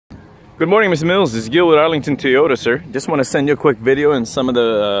Good morning, Mr. Mills. This is Gil with Arlington Toyota, sir. Just want to send you a quick video on some of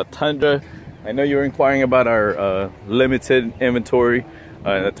the Tundra. I know you're inquiring about our limited inventory,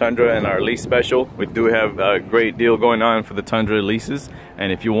 the Tundra and our lease special. We do have a great deal going on for the Tundra leases,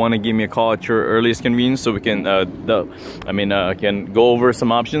 and if you want to give me a call at your earliest convenience, so we can can go over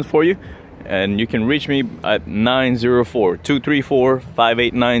some options for you, and you can reach me at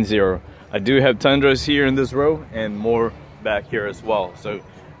 904-234-5890. I do have Tundras here in this row and more back here as well. So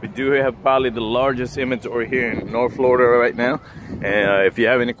we do have probably the largest inventory here in North Florida right now. And if you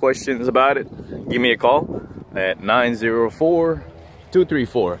have any questions about it, give me a call at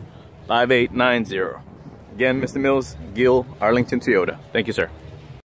 904-234-5890. Again, Mr. Mills, Gil, Arlington Toyota. Thank you, sir.